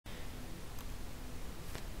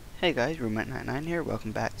Hey guys, Roommate99 here,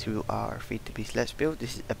 welcome back to our FTB Let's Build.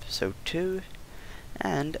 This is episode 2,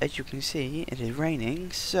 and as you can see, it is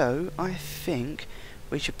raining, so I think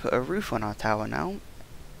we should put a roof on our tower now,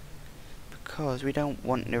 because we don't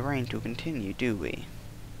want the rain to continue, do we?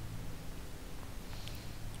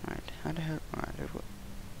 Right, how the hell,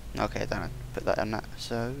 okay, I don't have to put that on that,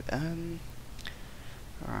 so,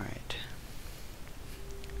 right.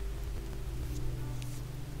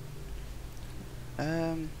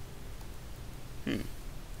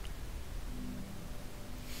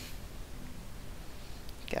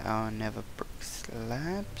 Get our nether brick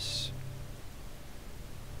slabs.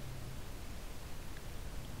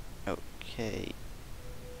 Okay.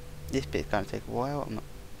 This bit's gonna take a while, I'm not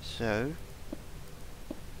so.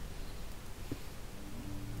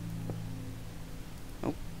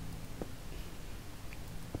 Oh.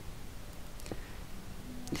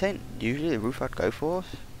 This ain't usually the roof I'd go for,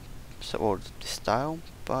 so, or the style,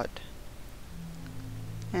 but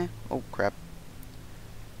yeah, oh crap.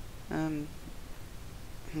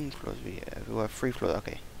 How many floors we have 3 floors,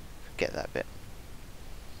 okay, forget that bit.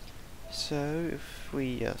 So if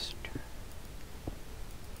we just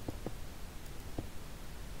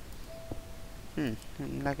I'm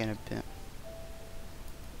lagging a bit.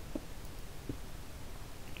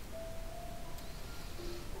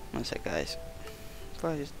 One sec guys. If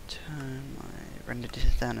I just turn my render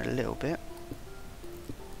distance down a little bit.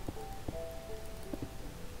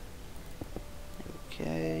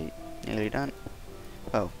 Okay, nearly done.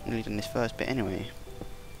 Well, nearly done this first bit anyway.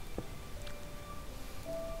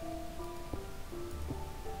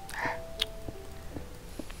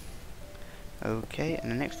 Okay,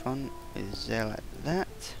 and the next one is there like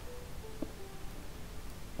that.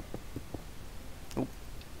 Oh.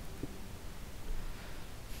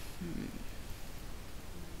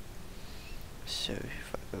 So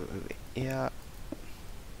if I go over here.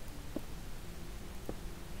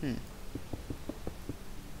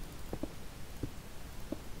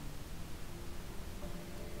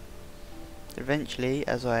 Eventually,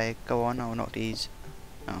 as I go on, I'll knock these.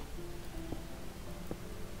 Oh.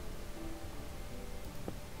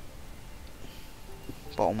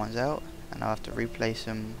 Bottom ones out, and I'll have to replace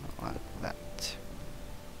them like that.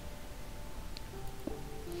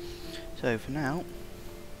 So for now,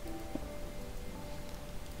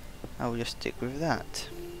 I'll just stick with that.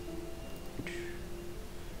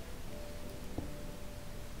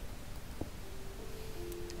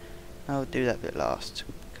 I'll do that bit last,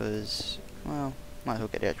 because, well, might as well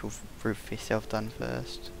get the actual roof itself done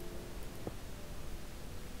first.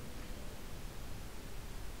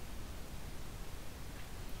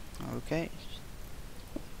 Okay.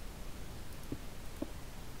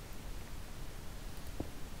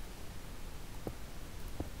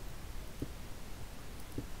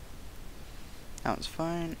 That one's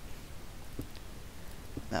fine.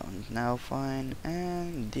 That one's now fine,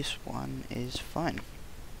 and this one is fine.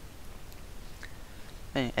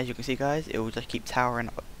 And as you can see guys, it will just keep towering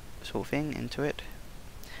up sort of thing into it.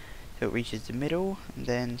 So it reaches the middle, and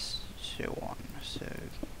then so on. So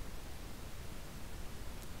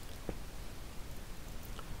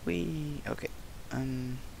okay.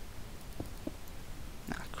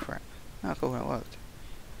 Ah crap. Oh cool, that worked.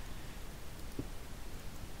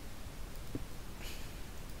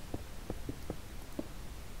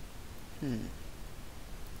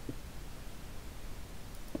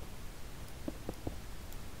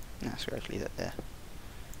 Nah, screw it, leave that there.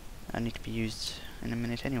 I need to be used in a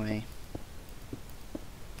minute anyway.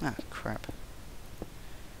 Ah crap.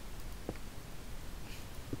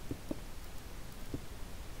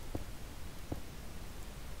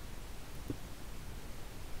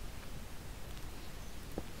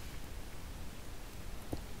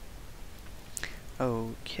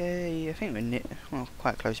 Okay, I think we're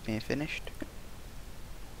quite close to being finished.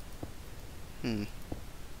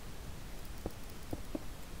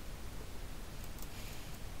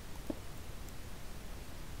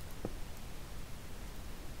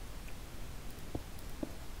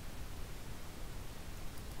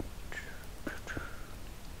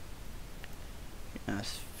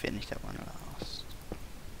 Let's finish that one last.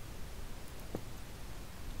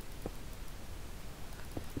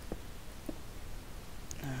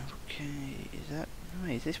 Okay, is that...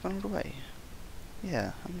 Wait, is this one all the way?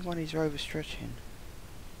 Yeah, how many one of these are overstretching?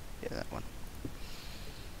 Yeah, that one.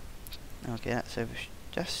 Okay, that's over...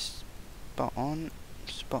 just spot on.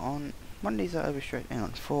 Spot on. One of these are overstretched. Hang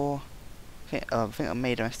on, 4... Okay, I think I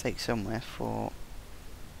made a mistake somewhere for...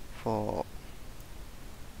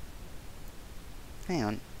 Hang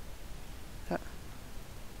on.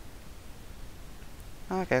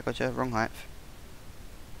 Okay, I got you, wrong height.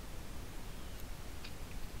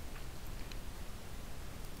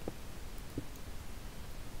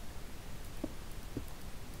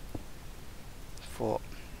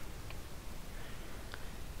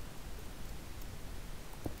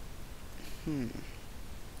 Okay,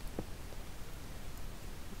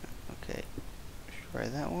 try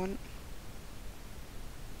that one.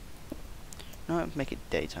 No, make it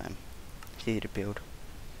daytime. It's easy to build.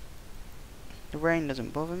 The rain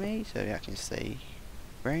doesn't bother me, so I can say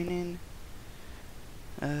raining.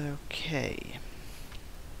 Okay.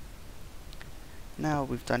 Now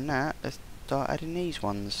we've done that, let's start adding these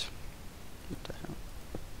ones. What the hell?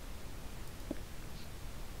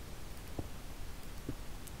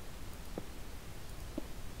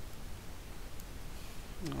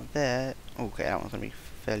 Oh, there. Okay, that one's gonna be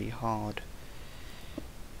fairly hard.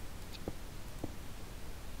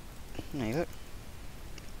 There you go.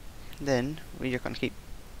 Then we're just gonna keep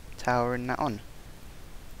towering that on.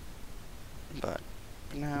 But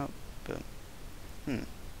now, boom.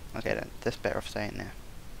 Okay, then that's better off staying there.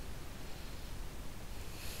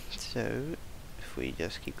 So if we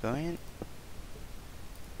just keep going.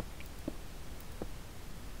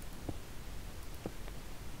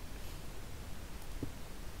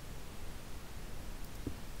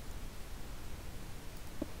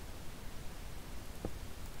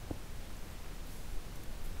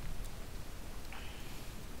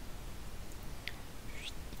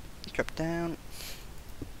 Drop down.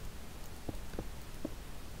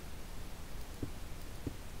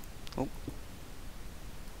 Oh.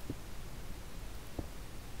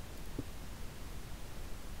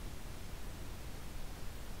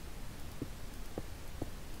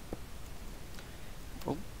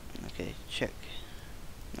 Oh, okay, check.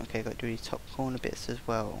 Okay, got to do these top corner bits as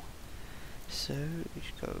well. So, we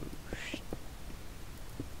just go.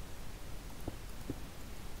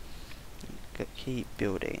 Keep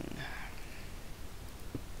building.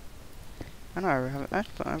 I know I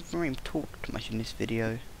haven't really talked much in this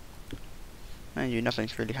video. Mind you,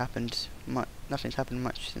 nothing's really happened. Nothing's happened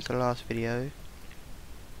much since the last video.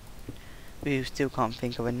 We still can't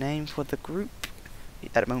think of a name for the group.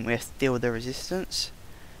 At the moment, we're still the Resistance.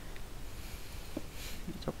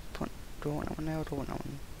 Do I want that one there or do I want that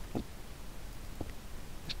one? Oh.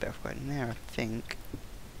 It's better if I go in there, I think.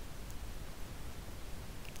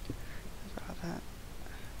 Like that.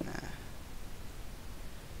 Nah.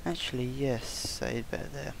 Actually, yes, I'd better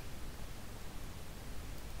there.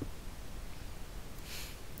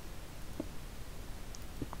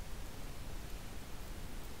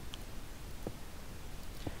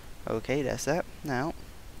 Okay, that's that. Now,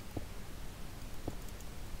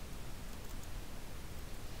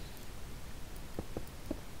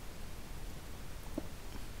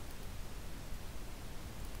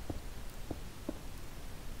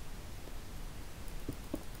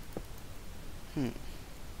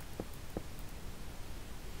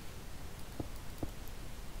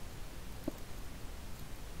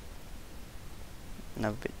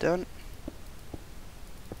 another bit done.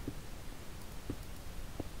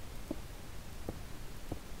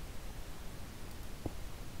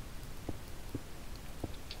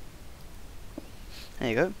 There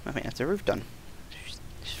you go, I think that's the roof done.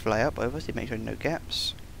 Just fly up over, so make sure no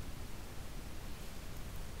gaps.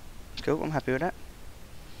 Cool, I'm happy with that.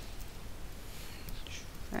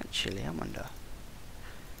 Actually, I wonder.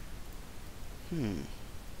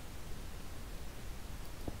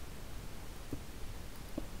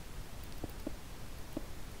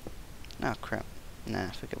 Oh crap. Nah,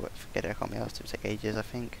 forget it, I can't be asked to take ages, I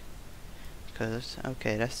think. Because,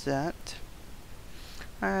 okay, that's that.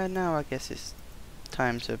 Now I guess it's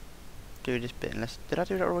time to do this bit. Unless, did I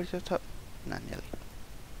do that all the way to the top? Nah, nearly.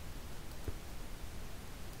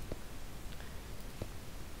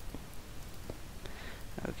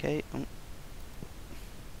 Okay.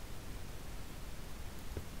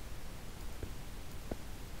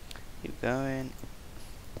 Keep going.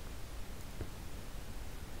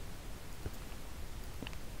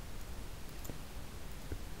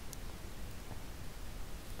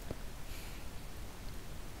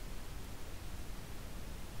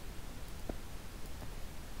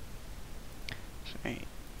 Three,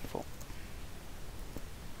 four.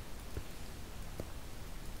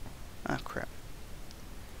 Ah, crap.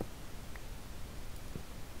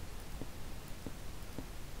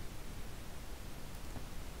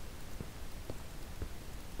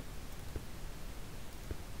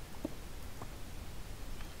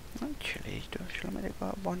 Actually, should I make it go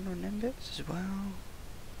up one on them bits as well?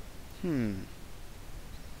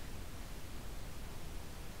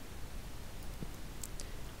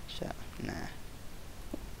 So, nah.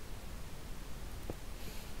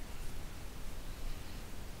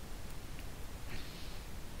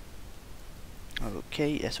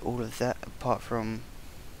 Okay, that's all of that apart from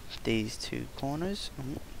these two corners.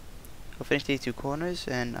 I'll finish these two corners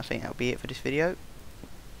and I think that'll be it for this video.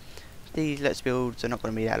 these let's builds are not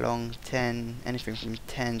going to be that long, anything from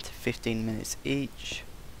 10 to 15 minutes each.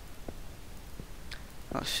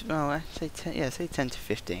 Well, I'd say 10, yeah, say 10 to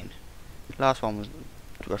 15. Last one was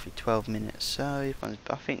roughly 12 minutes, so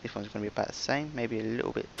I think this one's going to be about the same, maybe a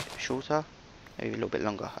little bit shorter, maybe a little bit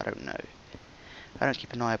longer, I don't know. I don't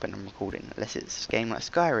keep an eye when I'm recording, unless it's a game like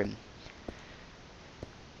Skyrim.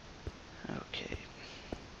 Okay.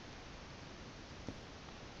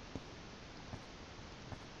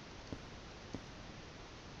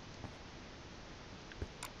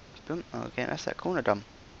 Boom, okay, that's that corner done.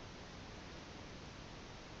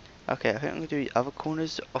 Okay, I think I'm going to do the other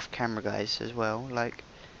corners off camera, guys, as well, like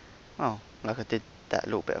I did that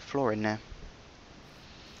little bit of floor in there.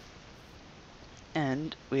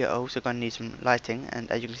 And we are also going to need some lighting, and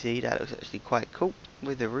as you can see, that looks actually quite cool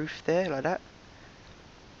with the roof there, like that.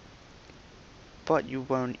 But you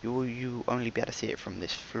only be able to see it from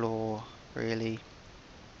this floor, really.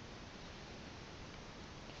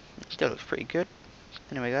 Still looks pretty good.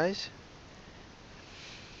 Anyway, guys,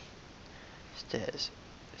 stairs.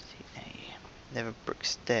 They have brick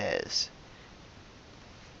stairs.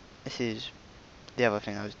 This is the other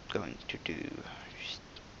thing I was going to do.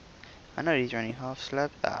 I know these are only half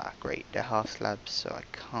slabs. Ah, great, they're half slabs, so I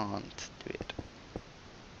can't do it.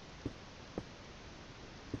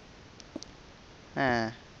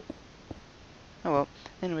 Ah. Oh well.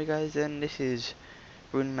 Anyway, guys, then this is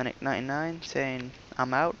RuneManic99 saying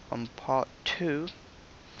I'm out on part 2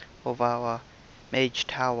 of our Mage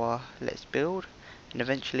Tower Let's Build, and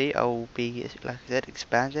eventually I will be, like I said,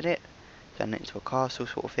 expanding it, turning it into a castle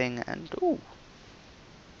sort of thing, and ooh,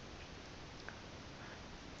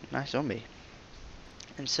 nice zombie,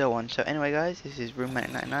 and so on. So anyway, guys, this is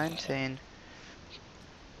RuneManic99 saying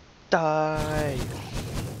die.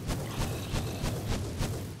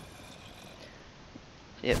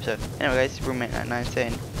 Yep. So anyway, guys, RuneManic99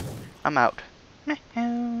 saying I'm out.